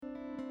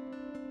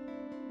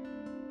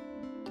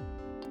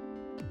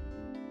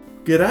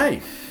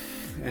G'day,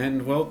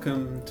 and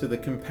welcome to the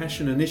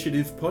Compassion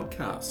Initiative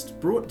podcast,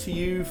 brought to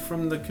you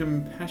from the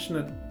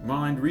Compassionate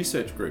Mind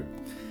Research Group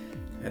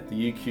at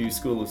the UQ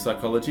School of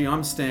Psychology.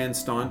 I'm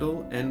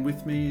Steindl, and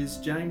with me is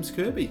James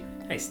Kirby.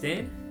 Hey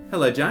Stan.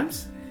 Hello,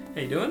 James.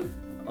 How you doing?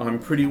 I'm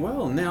pretty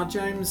well. Now,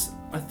 James,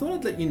 I thought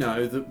I'd let you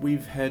know that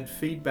we've had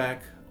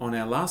feedback on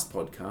our last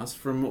podcast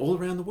from all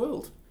around the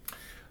world.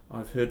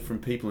 I've heard from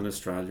people in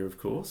Australia, of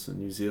course, and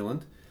New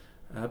Zealand,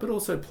 but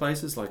also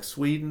places like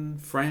Sweden,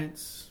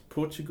 France,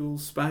 Portugal,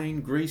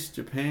 Spain, Greece,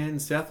 Japan,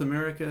 South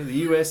America, the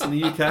US and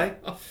the UK.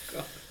 Oh,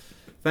 God.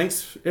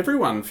 Thanks,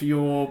 everyone, for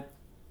your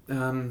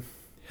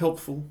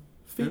helpful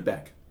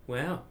feedback.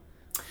 Wow.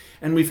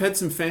 And we've had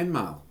some fan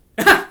mail.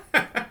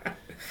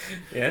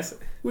 Yes.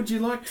 Would you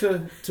like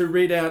to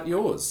read out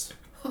yours?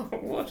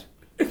 What?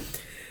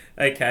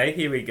 Okay,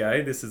 here we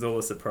go. This is all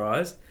a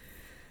surprise.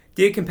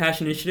 Dear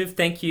Compassion Initiative,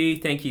 thank you,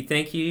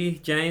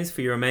 James,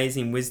 for your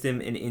amazing wisdom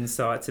and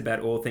insights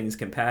about all things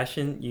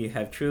compassion. You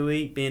have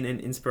truly been an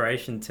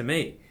inspiration to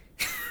me.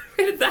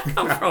 Where did that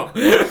come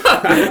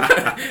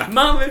from?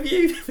 Mum, have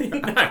you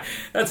been? No,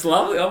 that's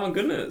lovely. Oh, my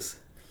goodness.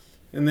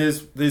 And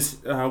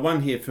there's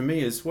one here for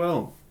me as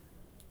well.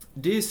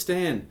 Dear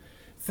Stan,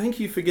 thank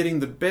you for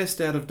getting the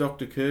best out of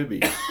Dr.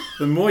 Kirby.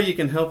 The more you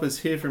can help us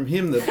hear from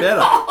him, the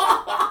better.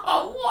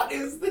 What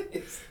is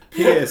this?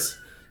 P.S.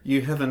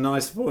 You have a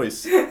nice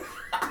voice.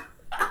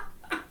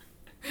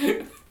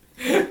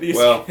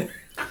 Well,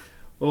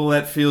 all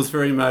that feels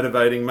very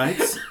motivating,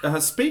 mates.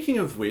 Speaking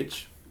of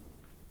which,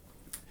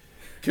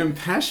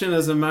 compassion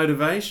as a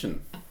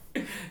motivation.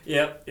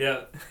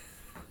 Yep.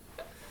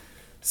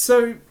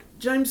 So,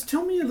 James,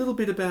 tell me a little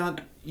bit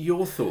about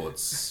your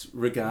thoughts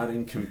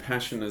regarding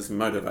compassion as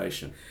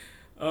motivation.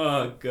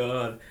 Oh,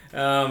 God.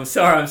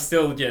 Sorry, I'm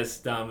still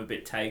just a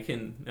bit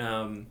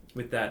taken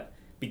with that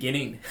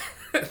beginning.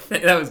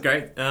 That was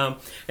great. And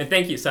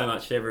thank you so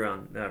much to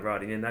everyone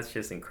writing in. That's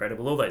just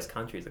incredible. All those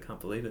countries, I can't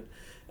believe it.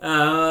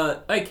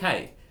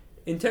 Okay.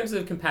 In terms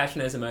of compassion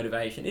as a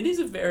motivation, it is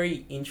a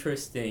very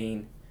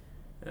interesting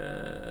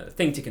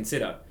thing to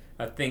consider.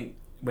 I think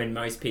when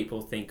most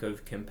people think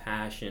of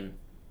compassion,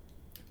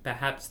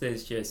 perhaps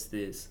there's just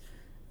this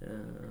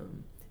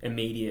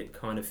immediate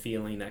kind of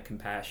feeling that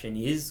compassion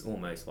is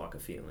almost like a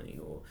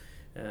feeling.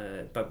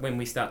 But when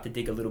we start to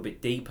dig a little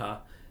bit deeper,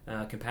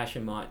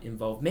 compassion might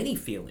involve many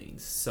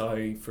feelings.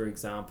 So, for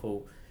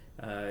example,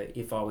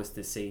 if I was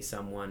to see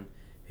someone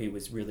who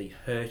was really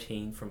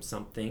hurting from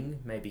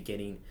something, maybe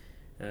getting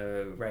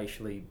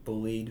racially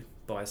bullied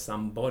by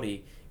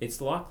somebody,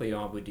 it's likely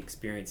I would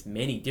experience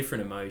many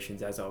different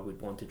emotions as I would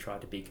want to try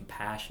to be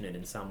compassionate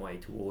in some way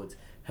towards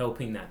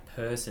helping that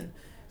person.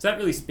 So that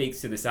really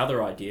speaks to this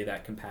other idea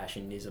that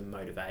compassion is a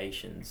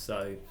motivation.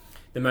 So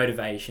the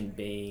motivation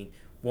being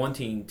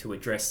wanting to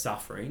address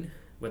suffering,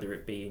 whether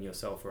it be in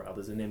yourself or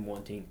others, and then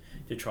wanting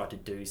to try to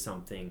do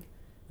something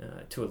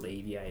to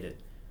alleviate it.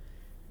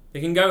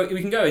 We can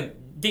go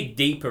dig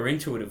deeper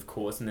into it, of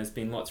course, and there's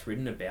been lots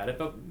written about it.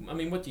 But I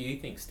mean, what do you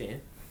think,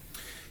 Stan?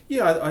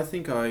 Yeah, I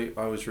think I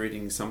was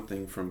reading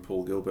something from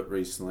Paul Gilbert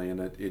recently, and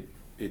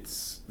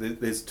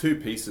there's two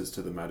pieces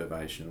to the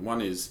motivation.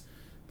 One is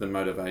the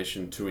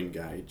motivation to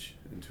engage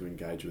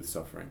with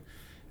suffering,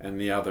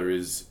 and the other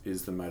is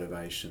the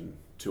motivation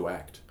to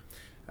act.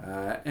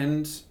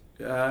 In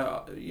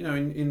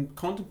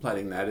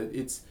contemplating that,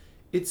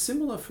 it's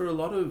similar for a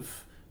lot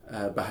of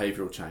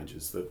behavioural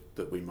changes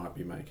that we might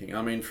be making.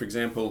 I mean, for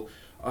example,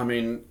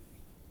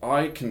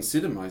 I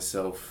consider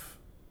myself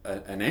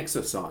an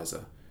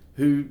exerciser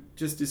who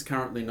just is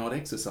currently not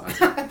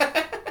exercising.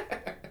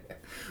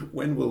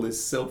 When will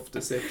this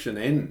self-deception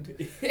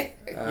end? Yeah,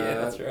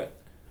 that's right.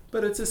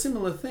 But it's a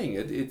similar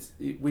thing.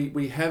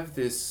 We have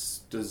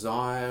this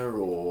desire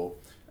or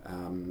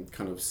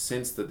kind of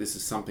sense that this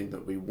is something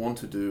that we want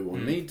to do or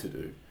need to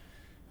do.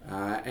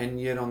 And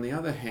yet, on the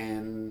other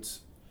hand,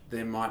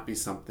 there might be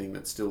something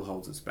that still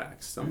holds us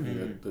back,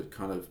 something that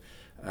kind of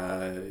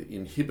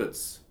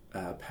inhibits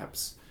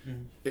perhaps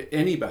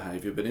any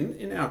behaviour, but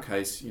in our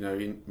case,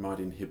 might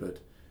inhibit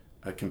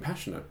a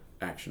compassionate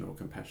action or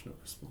compassionate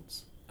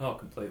response. Oh,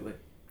 completely.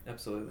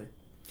 Absolutely.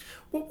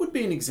 What would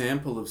be an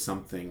example of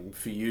something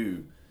for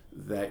you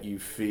that you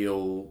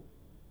feel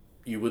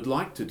you would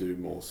like to do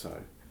more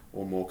so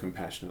or more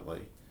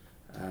compassionately?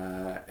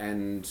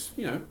 And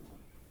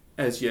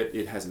as yet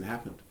it hasn't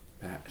happened,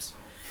 perhaps.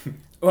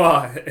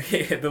 Well,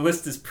 yeah, the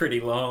list is pretty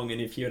long,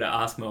 and if you were to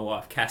ask my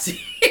wife, Cassie,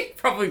 it'd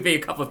probably be a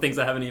couple of things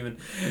I haven't even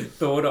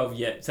thought of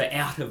yet, so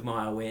out of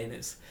my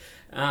awareness.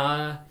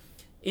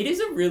 It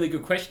is a really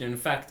good question. In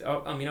fact,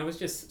 I was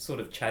just sort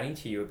of chatting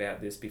to you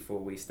about this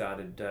before we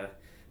started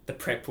the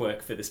prep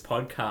work for this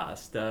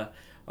podcast.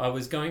 I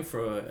was going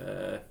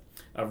for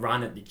a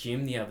run at the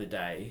gym the other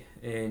day,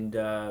 and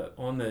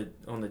on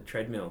the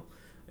treadmill,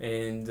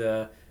 and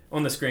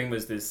on the screen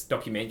was this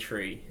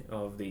documentary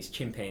of these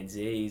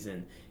chimpanzees,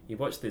 and you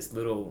watch this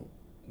little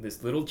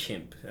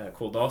chimp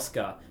called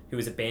Oscar, who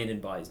was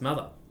abandoned by his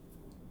mother,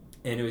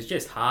 and it was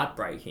just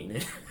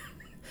heartbreaking.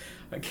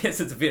 I guess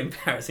it's a bit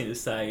embarrassing to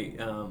say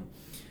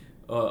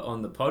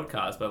on the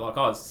podcast, but like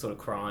I was sort of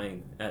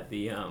crying at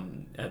the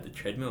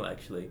treadmill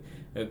actually,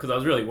 because I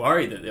was really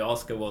worried that the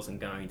Oscar wasn't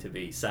going to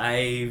be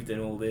saved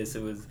and all this.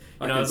 It was,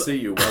 I can see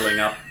you welling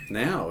up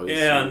now.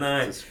 Yeah, I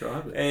know.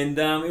 Describe it. And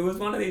it was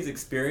one of these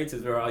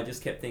experiences where I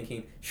just kept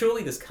thinking,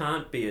 surely this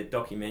can't be a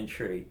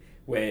documentary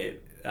where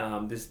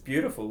this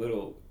beautiful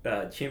little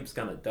chimp's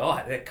gonna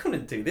die. They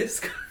couldn't do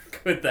this,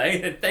 could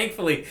they? And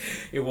thankfully,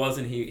 it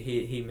wasn't.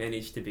 He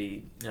managed to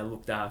be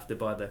looked after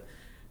by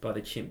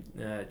the chimp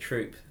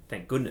troop.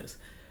 Thank goodness.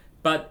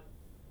 But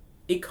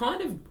it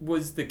kind of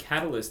was the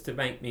catalyst to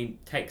make me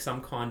take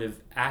some kind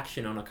of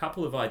action on a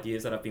couple of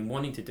ideas that I've been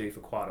wanting to do for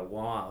quite a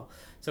while.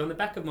 So in the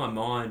back of my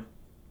mind,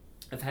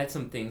 I've had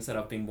some things that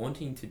I've been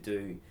wanting to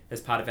do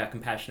as part of our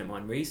Compassionate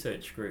Mind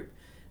research group,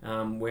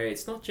 where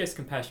it's not just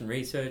compassion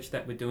research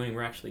that we're doing,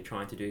 we're actually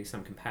trying to do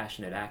some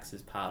compassionate acts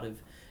as part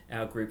of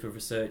our group of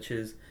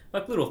researchers,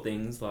 like little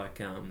things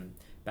like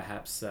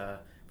perhaps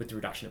with the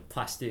reduction of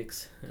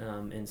plastics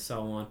and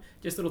so on,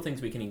 just little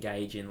things we can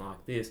engage in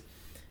like this.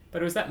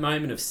 But it was that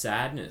moment of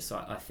sadness,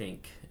 I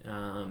think,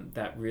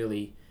 that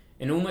really,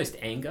 and almost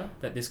anger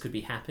that this could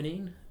be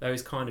happening,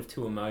 those kind of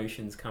two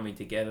emotions coming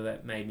together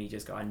that made me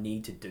just go, I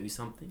need to do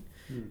something.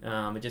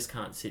 I just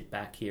can't sit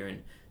back here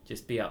and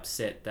just be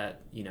upset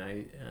that,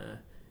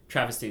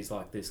 travesties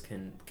like this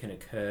can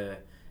occur,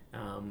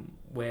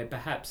 where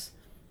perhaps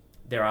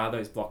there are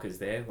those blockers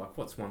there, like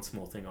what's one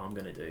small thing I'm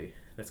going to do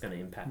that's going to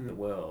impact the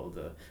world?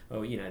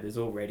 Or there's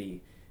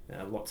already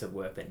lots of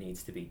work that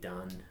needs to be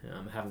done.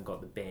 I haven't got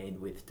the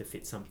bandwidth to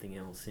fit something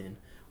else in.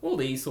 All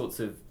these sorts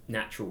of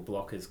natural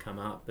blockers come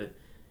up, but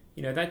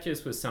that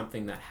just was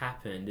something that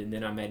happened, and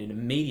then I made an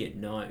immediate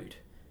note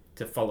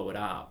to follow it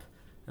up.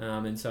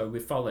 And so we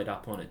followed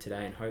up on it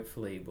today, and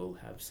hopefully we'll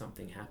have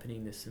something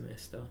happening this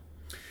semester.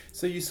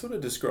 So you sort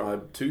of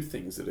described two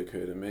things that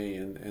occur to me,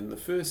 and the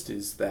first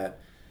is that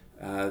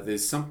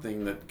there's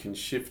something that can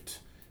shift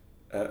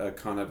a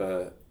kind of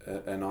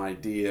an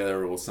idea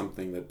or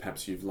something that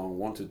perhaps you've long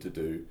wanted to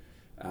do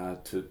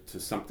to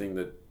something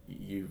that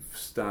you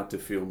start to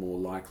feel more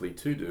likely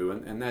to do,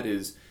 and that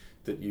is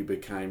that you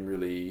became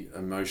really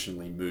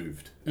emotionally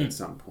moved at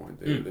some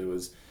point.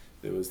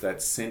 There was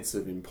that sense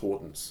of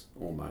importance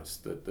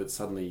almost, that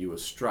suddenly you were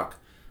struck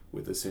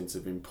with a sense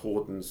of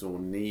importance or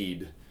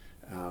need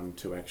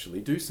to actually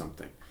do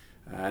something.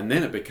 And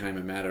then it became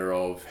a matter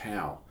of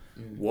how,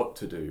 what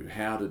to do,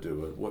 how to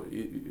do it,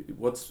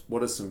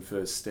 what are some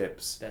first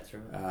steps. That's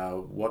right.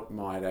 What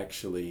might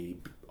actually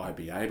I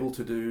be able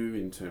to do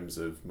in terms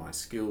of my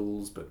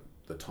skills, but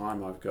the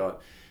time I've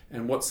got,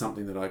 and what's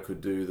something that I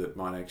could do that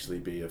might actually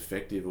be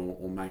effective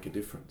or make a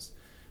difference.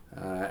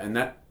 And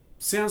that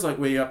sounds like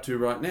where you're up to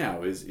right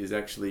now is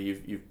actually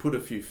you've put a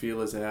few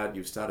feelers out,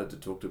 you've started to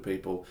talk to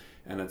people,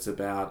 and it's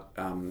about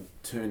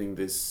turning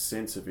this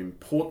sense of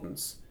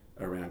importance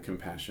around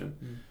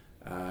compassion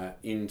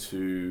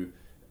into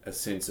a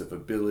sense of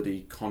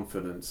ability,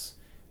 confidence,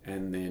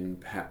 and then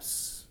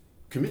perhaps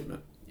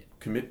commitment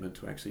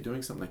to actually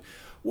doing something.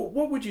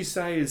 What would you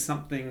say is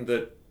something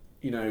that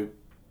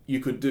you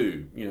could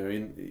do,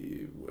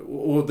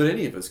 or that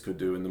any of us could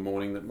do in the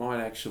morning that might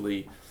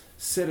actually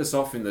set us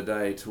off in the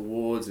day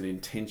towards an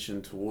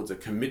intention, towards a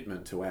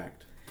commitment to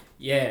act?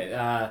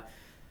 Yeah,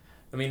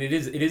 it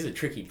is a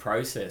tricky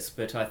process,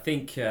 but I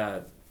think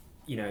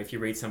if you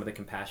read some of the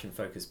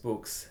compassion-focused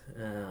books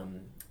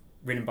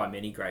written by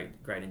many great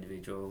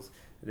individuals,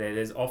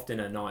 there's often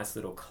a nice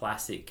little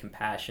classic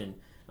compassion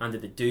under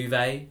the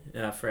duvet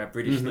for our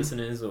British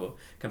listeners, or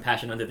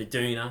compassion under the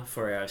doona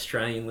for our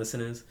Australian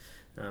listeners.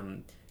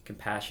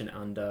 Compassion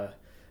under,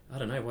 I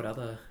don't know, what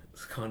other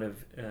kind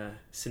of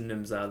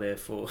synonyms are there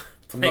for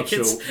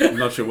blankets? I'm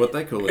not sure what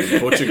they call it in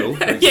Portugal.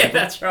 Yeah,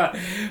 that's right.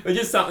 But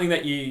just something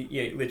that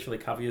you literally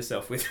cover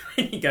yourself with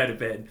when you go to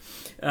bed.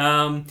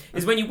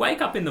 Is when you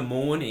wake up in the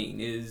morning,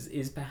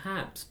 is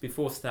perhaps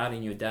before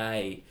starting your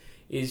day,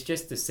 is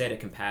just to set a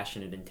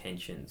compassionate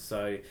intention.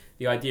 So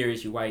the idea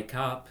is you wake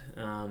up,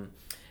 and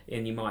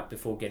you might,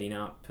 before getting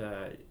up,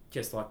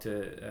 just like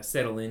to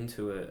settle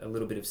into a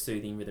little bit of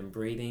soothing rhythm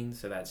breathing.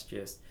 So that's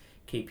just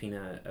keeping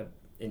an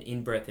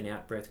in-breath and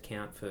out-breath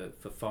count for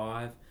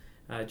 5,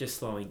 just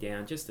slowing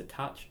down just a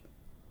touch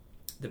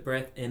the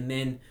breath, and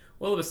then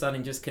all of a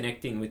sudden just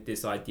connecting with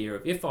this idea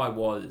of, if I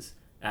was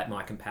at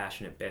my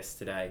compassionate best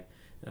today,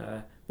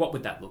 what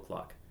would that look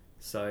like?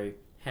 So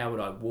how would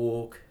I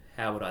walk?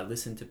 How would I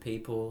listen to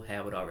people?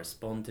 How would I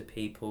respond to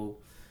people?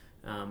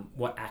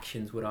 What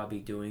actions would I be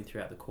doing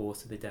throughout the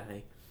course of the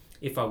day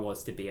if I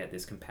was to be at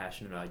this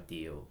compassionate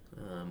ideal,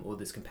 or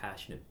this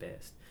compassionate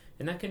best?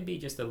 And that can be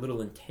just a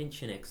little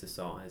intention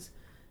exercise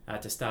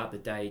to start the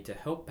day, to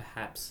help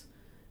perhaps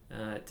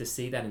to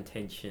see that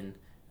intention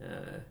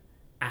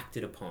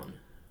acted upon,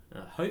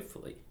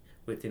 hopefully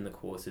within the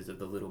courses of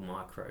the little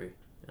micro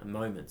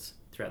moments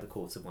throughout the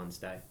course of one's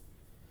day.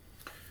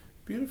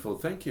 Beautiful,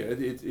 thank you.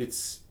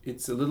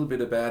 It's a little bit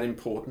about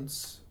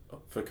importance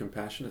for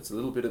compassion. It's a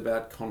little bit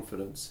about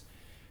confidence,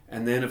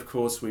 and then of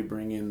course we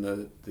bring in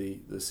the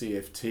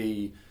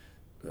CFT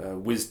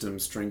wisdom,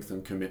 strength,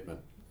 and commitment,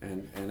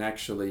 and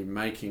actually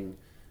making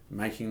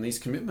making these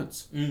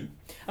commitments.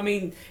 I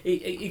mean,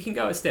 you can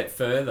go a step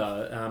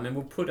further, and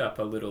we'll put up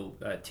a little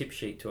tip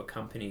sheet to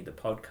accompany the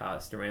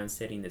podcast around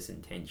setting this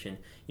intention.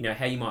 You know,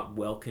 how you might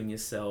welcome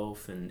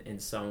yourself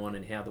and so on,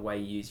 and how the way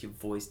you use your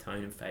voice,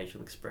 tone and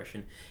facial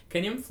expression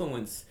can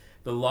influence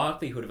the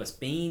likelihood of us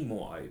being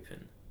more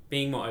open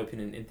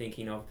and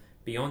thinking of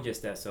beyond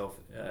just ourselves,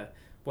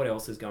 what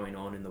else is going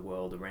on in the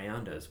world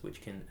around us,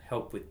 which can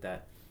help with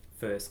that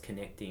first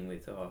connecting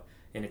with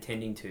and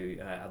attending to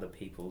other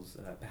people's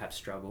perhaps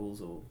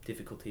struggles or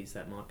difficulties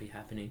that might be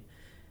happening.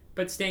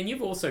 But Stan,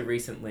 you've also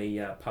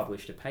recently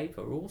published a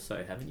paper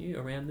also, haven't you,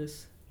 around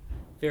this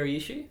very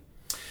issue?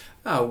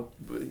 Oh,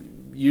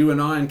 you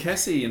and I and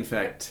Cassie, in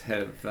fact,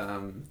 have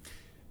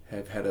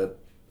had an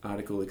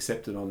article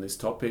accepted on this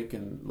topic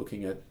and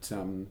looking at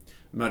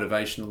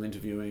motivational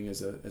interviewing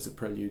as a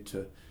prelude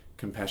to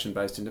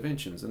compassion-based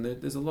interventions. And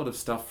there's a lot of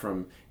stuff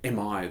from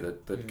MI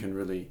that can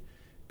really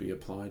be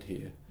applied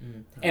here.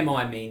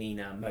 MI meaning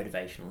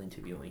motivational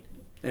interviewing.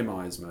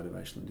 MI is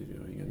motivational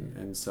interviewing,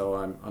 and so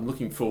I'm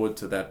looking forward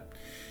to that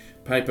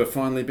paper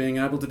finally being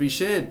able to be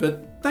shared.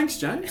 But thanks,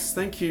 James.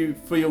 Thank you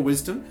for your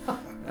wisdom,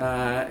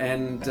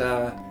 and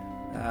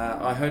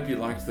I hope you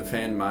liked the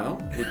fan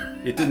mail.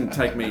 It didn't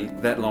take me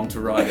that long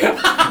to write it.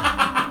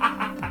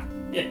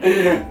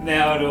 Yeah,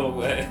 now it all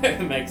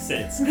makes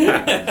sense.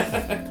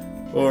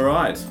 All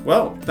right.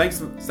 Well,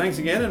 thanks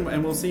again,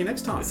 and we'll see you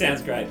next time.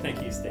 Sounds great.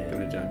 Thank you, Stan.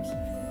 Good,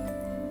 James.